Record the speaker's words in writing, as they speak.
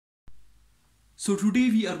So today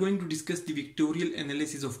we are going to discuss the vectorial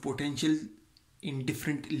analysis of potential in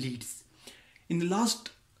different leads. In the last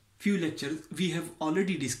few lectures we have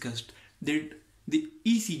already discussed that the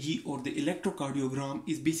ECG or the electrocardiogram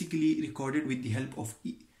is basically recorded with the help of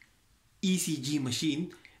ECG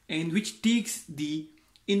machine, and which takes the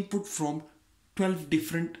input from 12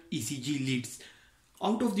 different ECG leads.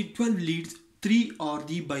 Out of the 12 leads, 3 are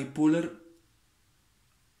the bipolar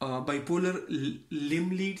limb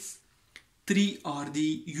leads, 3 are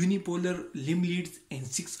the unipolar limb leads, and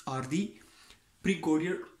 6 are the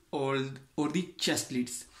precordial or the chest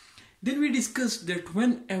leads. Then we discussed that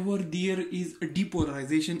whenever there is a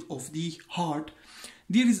depolarization of the heart,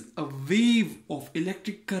 there is a wave of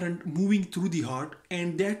electric current moving through the heart,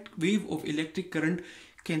 and that wave of electric current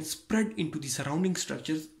can spread into the surrounding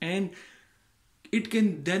structures, and it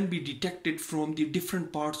can then be detected from the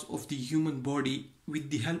different parts of the human body with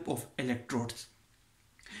the help of electrodes.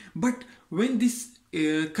 But when this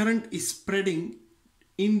current is spreading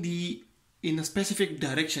in a specific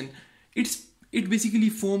direction, it basically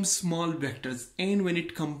forms small vectors, and when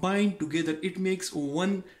it combined together it makes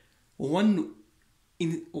one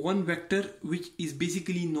vector, which is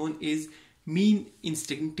basically known as mean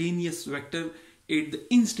instantaneous vector at the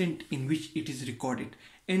instant in which it is recorded.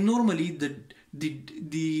 And normally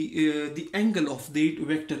the angle of that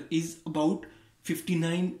vector is about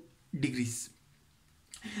 59 degrees.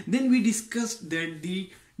 Then we discussed that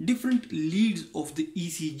the different leads of the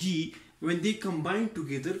ECG, when they combine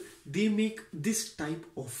together, they make this type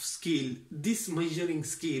of scale, this measuring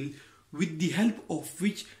scale, with the help of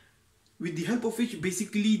which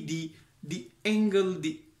basically the angle,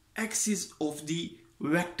 the axis of the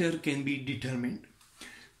vector can be determined.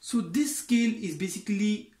 So this scale is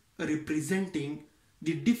basically representing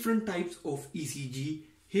the different types of ECG.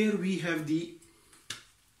 Here we have the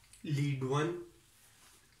lead 1,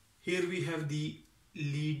 here we have the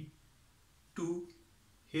lead 2,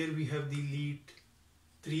 here we have the lead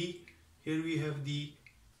 3, here we have the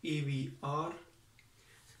AVR.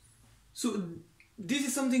 So this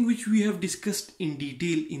is something which we have discussed in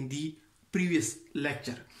detail in the previous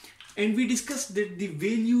lecture, and we discussed that the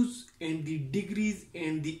values and the degrees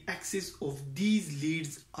and the axis of these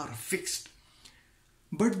leads are fixed,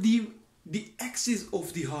 but the axis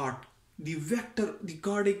of the heart, the vector, the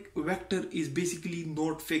cardiac vector, is basically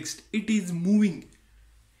not fixed. It is moving.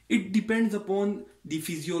 It depends upon the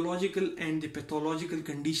physiological and the pathological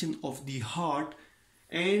condition of the heart,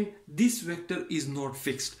 and this vector is not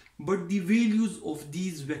fixed, but the values of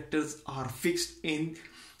these vectors are fixed, and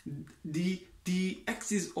the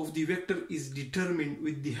axis of the vector is determined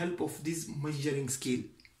with the help of this measuring scale,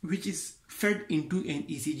 which is fed into an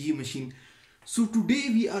ECG machine. So today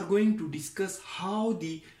we are going to discuss how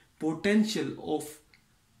the potential of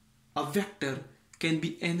a vector can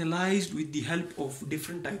be analyzed with the help of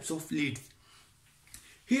different types of leads.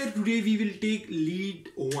 Here today we will take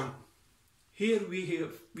lead 1. Here we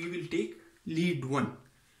will take lead 1,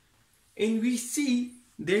 and we see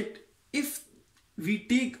that if we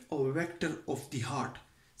take a vector of the heart,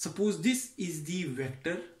 suppose this is the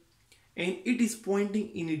vector and it is pointing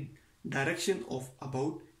in a direction of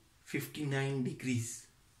about 59 degrees.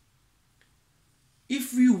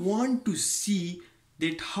 If we want to see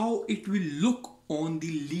that how it will look on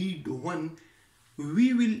the lead 1,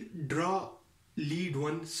 we will draw lead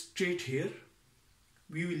 1 straight here.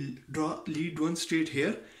 We will draw lead 1 straight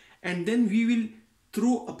here, and then we will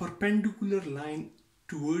throw a perpendicular line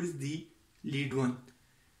towards the lead 1.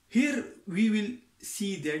 Here we will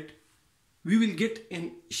see that we will get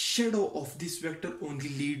a shadow of this vector on the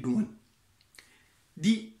lead 1.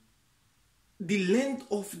 The length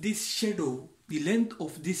of this shadow,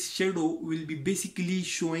 will be basically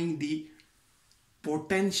showing the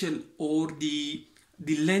potential or the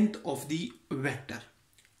length of the vector,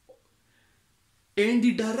 and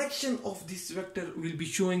the direction of this vector will be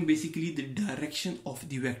showing basically the direction of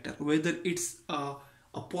the vector, whether it's a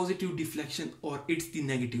positive deflection or it's the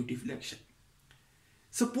negative deflection.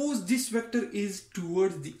 Suppose this vector is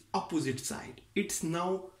towards the opposite side. It's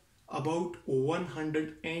now about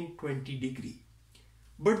 120 degree,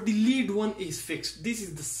 but the lead 1 is fixed. This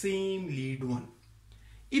is the same lead 1.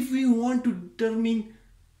 If we want to determine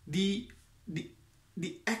the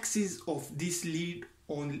axis of this lead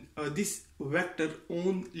on this vector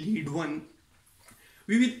on lead 1,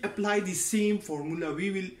 we will apply the same formula.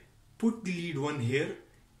 We will put the lead 1 here,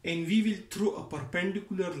 and we will throw a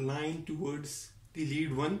perpendicular line towards the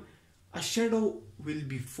lead 1. A shadow will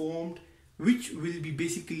be formed, which will be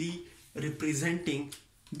basically representing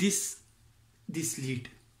this lead.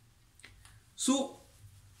 So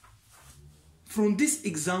from this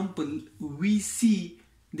example we see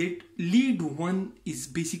that lead 1 is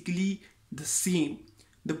basically the same.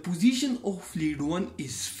 The position of lead 1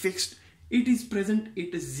 is fixed. It is present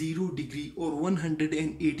at a 0 degree or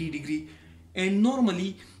 180 degree, and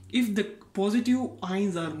normally if the positive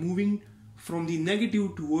ions are moving from the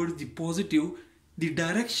negative towards the positive, the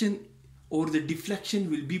direction or the deflection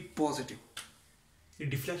will be positive. The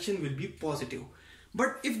deflection will be positive.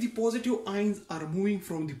 But if the positive ions are moving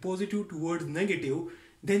from the positive towards negative,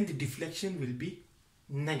 then the deflection will be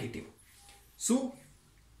negative. So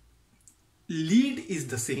lead is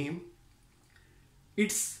the same,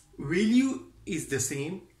 its value is the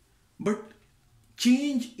same, but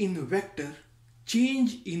change in vector,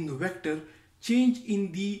 change in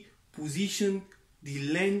the position,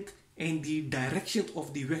 the length and the direction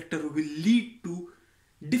of the vector will lead to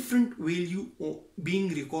different value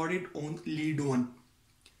being recorded on lead 1.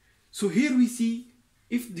 So here we see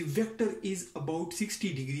if the vector is about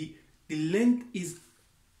 60 degree, the length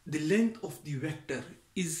of the vector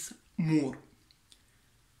is more.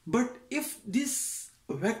 But if this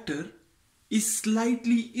vector is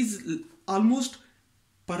almost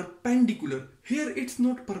perpendicular, here it's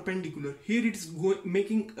not perpendicular, here it's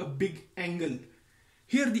making a big angle.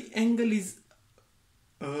 Here the angle is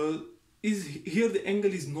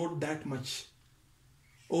not that much,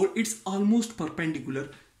 or it's almost perpendicular.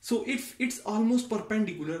 So if it's almost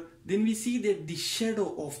perpendicular, then we see that the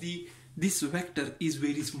shadow of this vector is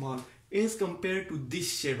very small as compared to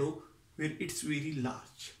this shadow where it's very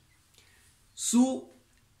large. So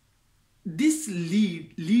this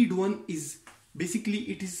lead 1 is basically,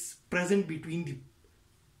 it is present between the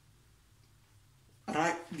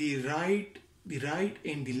right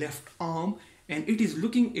and the left arm, and it is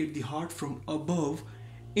looking at the heart from above,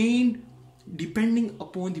 and depending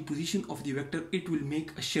upon the position of the vector, it will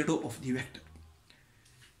make a shadow of the vector.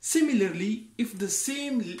 Similarly, if the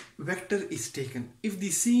same vector is taken,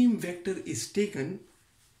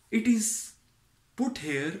 it is put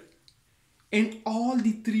here, and all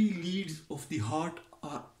the 3 leads of the heart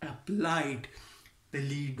are applied, the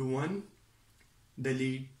lead 1, the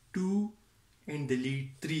lead 2 and the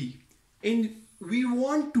lead 3, and we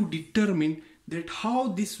want to determine that how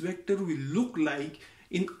this vector will look like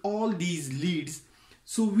in all these leads.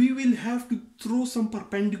 So we will have to throw some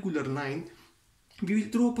perpendicular line. We will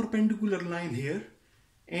throw a perpendicular line here,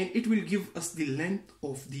 and it will give us the length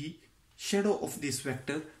of the shadow of this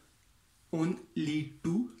vector on lead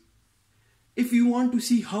 2. If you want to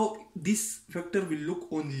see how this vector will look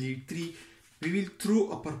on lead 3, we will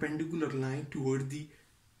throw a perpendicular line toward the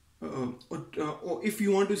or if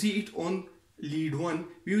you want to see it on lead 1,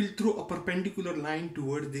 we will throw a perpendicular line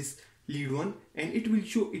toward this lead 1, and it will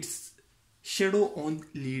show its shadow on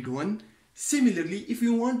lead 1. Similarly, if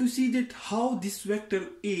you want to see that how this vector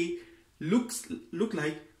A look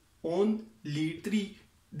like on lead 3,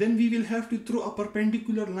 then we will have to throw a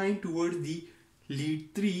perpendicular line towards the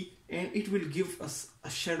lead 3, and it will give us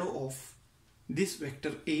a shadow of this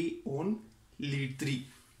vector A on lead 3.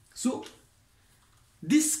 So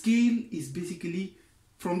this scale is basically,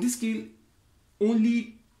 from this scale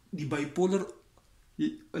only the bipolar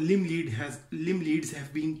limb leads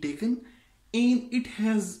have been taken, and it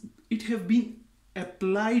have been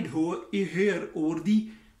applied here over the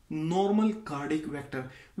normal cardiac vector,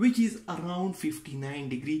 which is around 59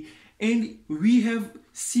 degree, and we have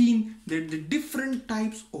seen that the different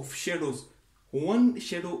types of shadows, one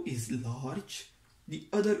shadow is large, the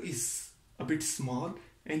other is a bit small,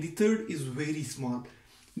 and the third is very small.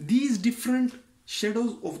 These different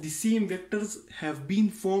shadows of the same vectors have been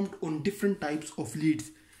formed on different types of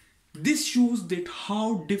leads. This shows that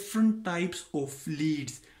how different types of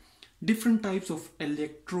leads, different types of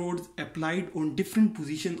electrodes applied on different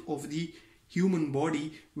positions of the human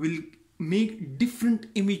body will make different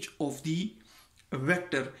image of the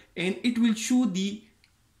vector, and it will show the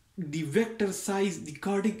vector size, the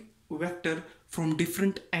cardiac vector, from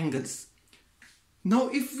different angles. Now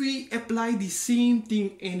if we apply the same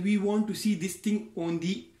thing and we want to see this thing on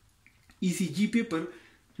the ECG paper,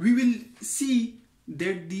 we will see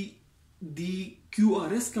that the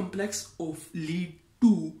QRS complex of lead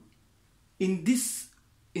 2 in this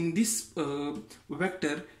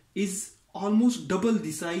vector is almost double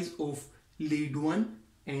the size of lead 1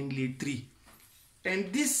 and lead 3,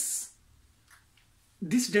 and this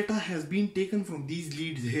data has been taken from these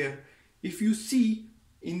leads here. If you see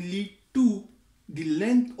in lead 2, the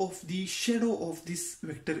length of the shadow of this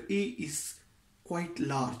vector A is quite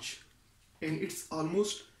large, and it's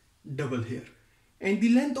almost double here, and the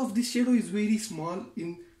length of this shadow is very small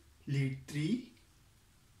in lead 3,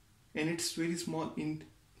 and it's very small in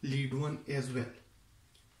lead 1 as well.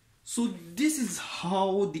 So this is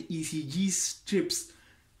how the ECG strips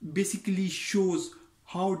basically shows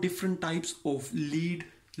how different types of lead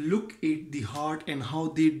look at the heart and how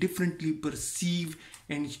they differently perceive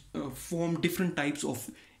and form different types of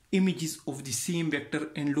images of the same vector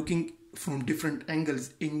and looking from different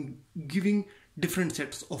angles in giving different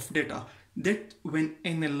sets of data that when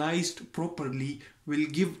analyzed properly will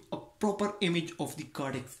give a proper image of the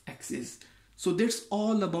cardiac axis. So that's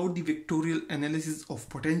all about the vectorial analysis of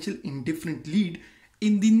potential in different lead.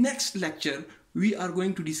 In the next lecture, we are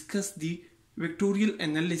going to discuss the vectorial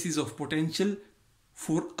analysis of potential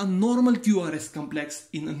for a normal QRS complex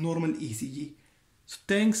in a normal ECG. So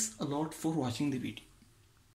thanks a lot for watching the video.